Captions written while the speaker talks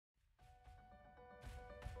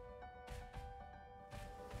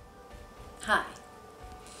Hi.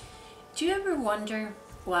 Do you ever wonder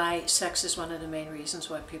why sex is one of the main reasons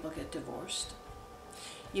why people get divorced?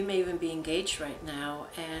 You may even be engaged right now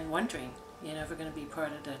and wondering you're never going to be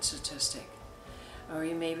part of that statistic. Or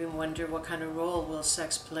you may even wonder, what kind of role will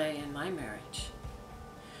sex play in my marriage?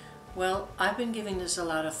 Well, I've been giving this a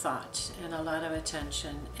lot of thought and a lot of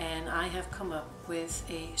attention, and I have come up with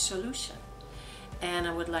a solution. And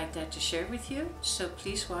I would like that to share with you, so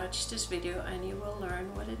please watch this video and you will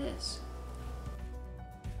learn what it is.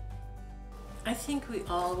 I think we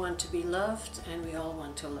all want to be loved and we all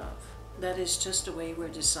want to love. That is just the way we're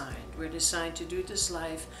designed. We're designed to do this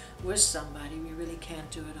life with somebody. We really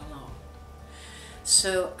can't do it alone.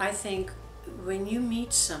 So I think when you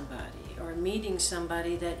meet somebody or meeting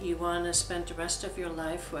somebody that you want to spend the rest of your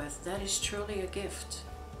life with, that is truly a gift.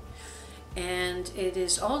 And it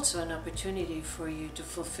is also an opportunity for you to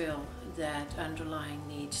fulfill that underlying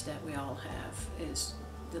needs that we all have, is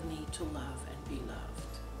the need to love and be loved.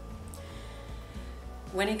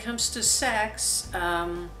 When it comes to sex,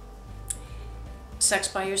 sex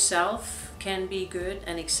by yourself can be good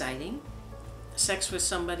and exciting. Sex with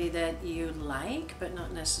somebody that you like but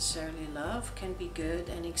not necessarily love can be good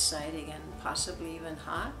and exciting and possibly even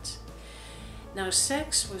hot. Now,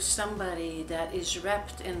 sex with somebody that is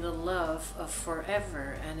wrapped in the love of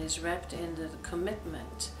forever and is wrapped in the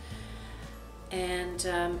commitment, and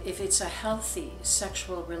if it's a healthy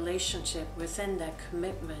sexual relationship within that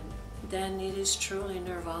commitment, then it is truly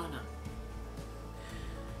nirvana.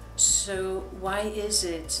 So why is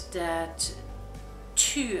it that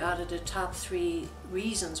 2 out of the top 3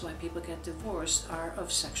 reasons why people get divorced are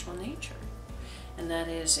of sexual nature? And that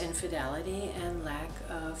is infidelity and lack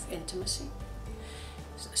of intimacy,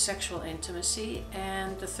 sexual intimacy,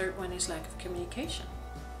 and the third one is lack of communication.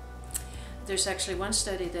 There's actually one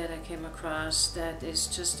study that I came across that is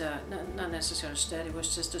just a, not necessarily a study, it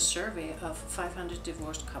was just a survey of 500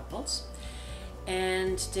 divorced couples,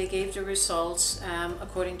 and they gave the results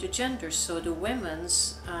according to gender. So the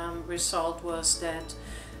women's result was that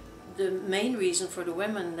the main reason for the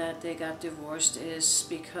women that they got divorced is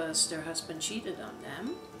because their husband cheated on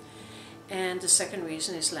them, and the second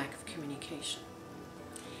reason is lack of communication.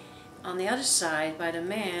 On the other side, by the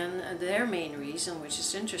man, their main reason, which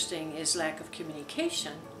is interesting, is lack of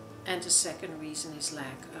communication, and the second reason is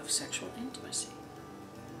lack of sexual intimacy.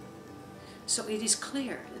 So it is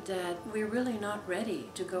clear that we're really not ready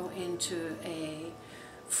to go into a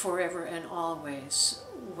forever and always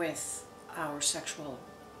with our sexual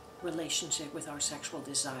relationship, with our sexual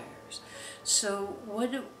desires. So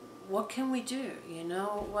what can we do? You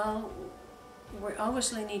know, well, we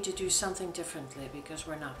obviously need to do something differently because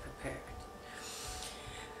we're not prepared.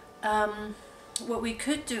 What we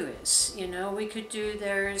could do is, you know,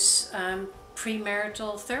 there's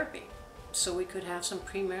premarital therapy. So we could have some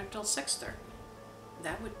premarital sex therapy.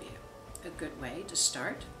 That would be a good way to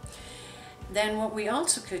start. Then what we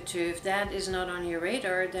also could do, if that is not on your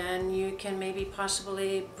radar, then you can maybe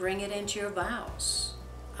possibly bring it into your vows.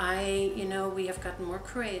 You know, we have gotten more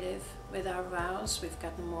creative with our vows. We've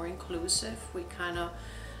gotten more inclusive. We kind of,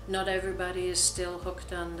 not everybody is still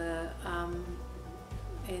hooked on the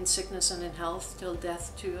in sickness and in health till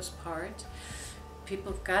death do us part.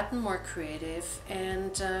 People have gotten more creative,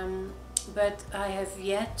 and but I have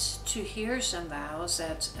yet to hear some vows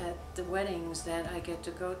at the weddings that I get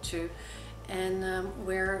to go to, and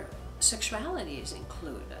where sexuality is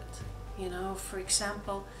included. You know, for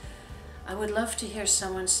example, I would love to hear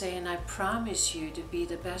someone say, "And I promise you to be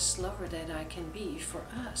the best lover that I can be for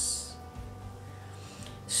us."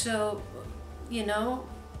 So, you know,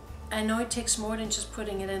 I know it takes more than just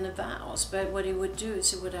putting it in the vows, but what it would do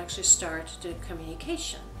is it would actually start the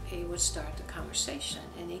communication. It would start the conversation,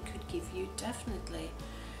 and it could give you definitely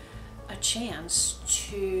a chance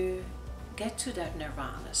to get to that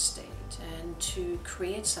nirvana state and to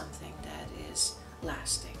create something that is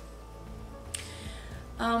lasting.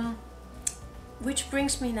 Which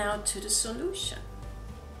brings me now to the solution.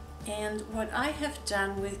 And what I have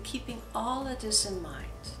done with keeping all of this in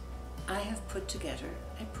mind, I have put together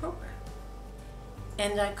a program.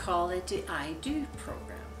 And I call it the I Do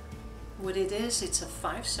program. What it is, it's a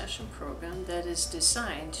 5-session program that is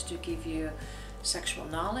designed to give you sexual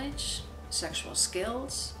knowledge, sexual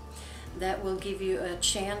skills, that will give you a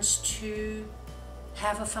chance to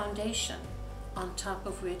have a foundation on top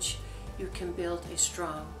of which you can build a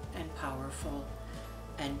strong and powerful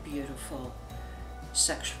and beautiful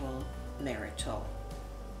sexual marital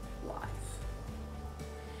life.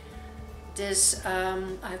 This,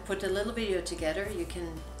 I've put a little video together. You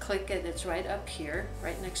can click it, it's right up here,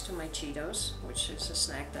 right next to my Cheetos, which is a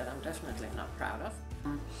snack that I'm definitely not proud of.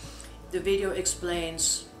 The video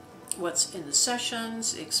explains what's in the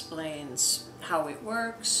sessions, explains how it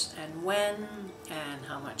works and when and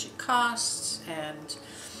how much it costs and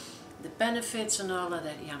the benefits and all of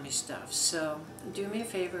that yummy stuff. So do me a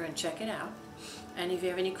favor and check it out. And if you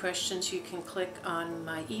have any questions, you can click on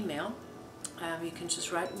my email. You can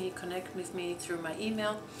just write me, connect with me through my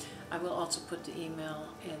email. I will also put the email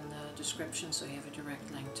in the description so you have a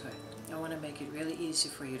direct link to it. I want to make it really easy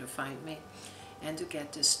for you to find me and to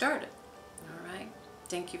get this started. All right.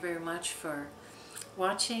 Thank you very much for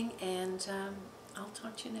watching, and I'll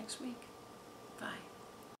talk to you next week. Bye.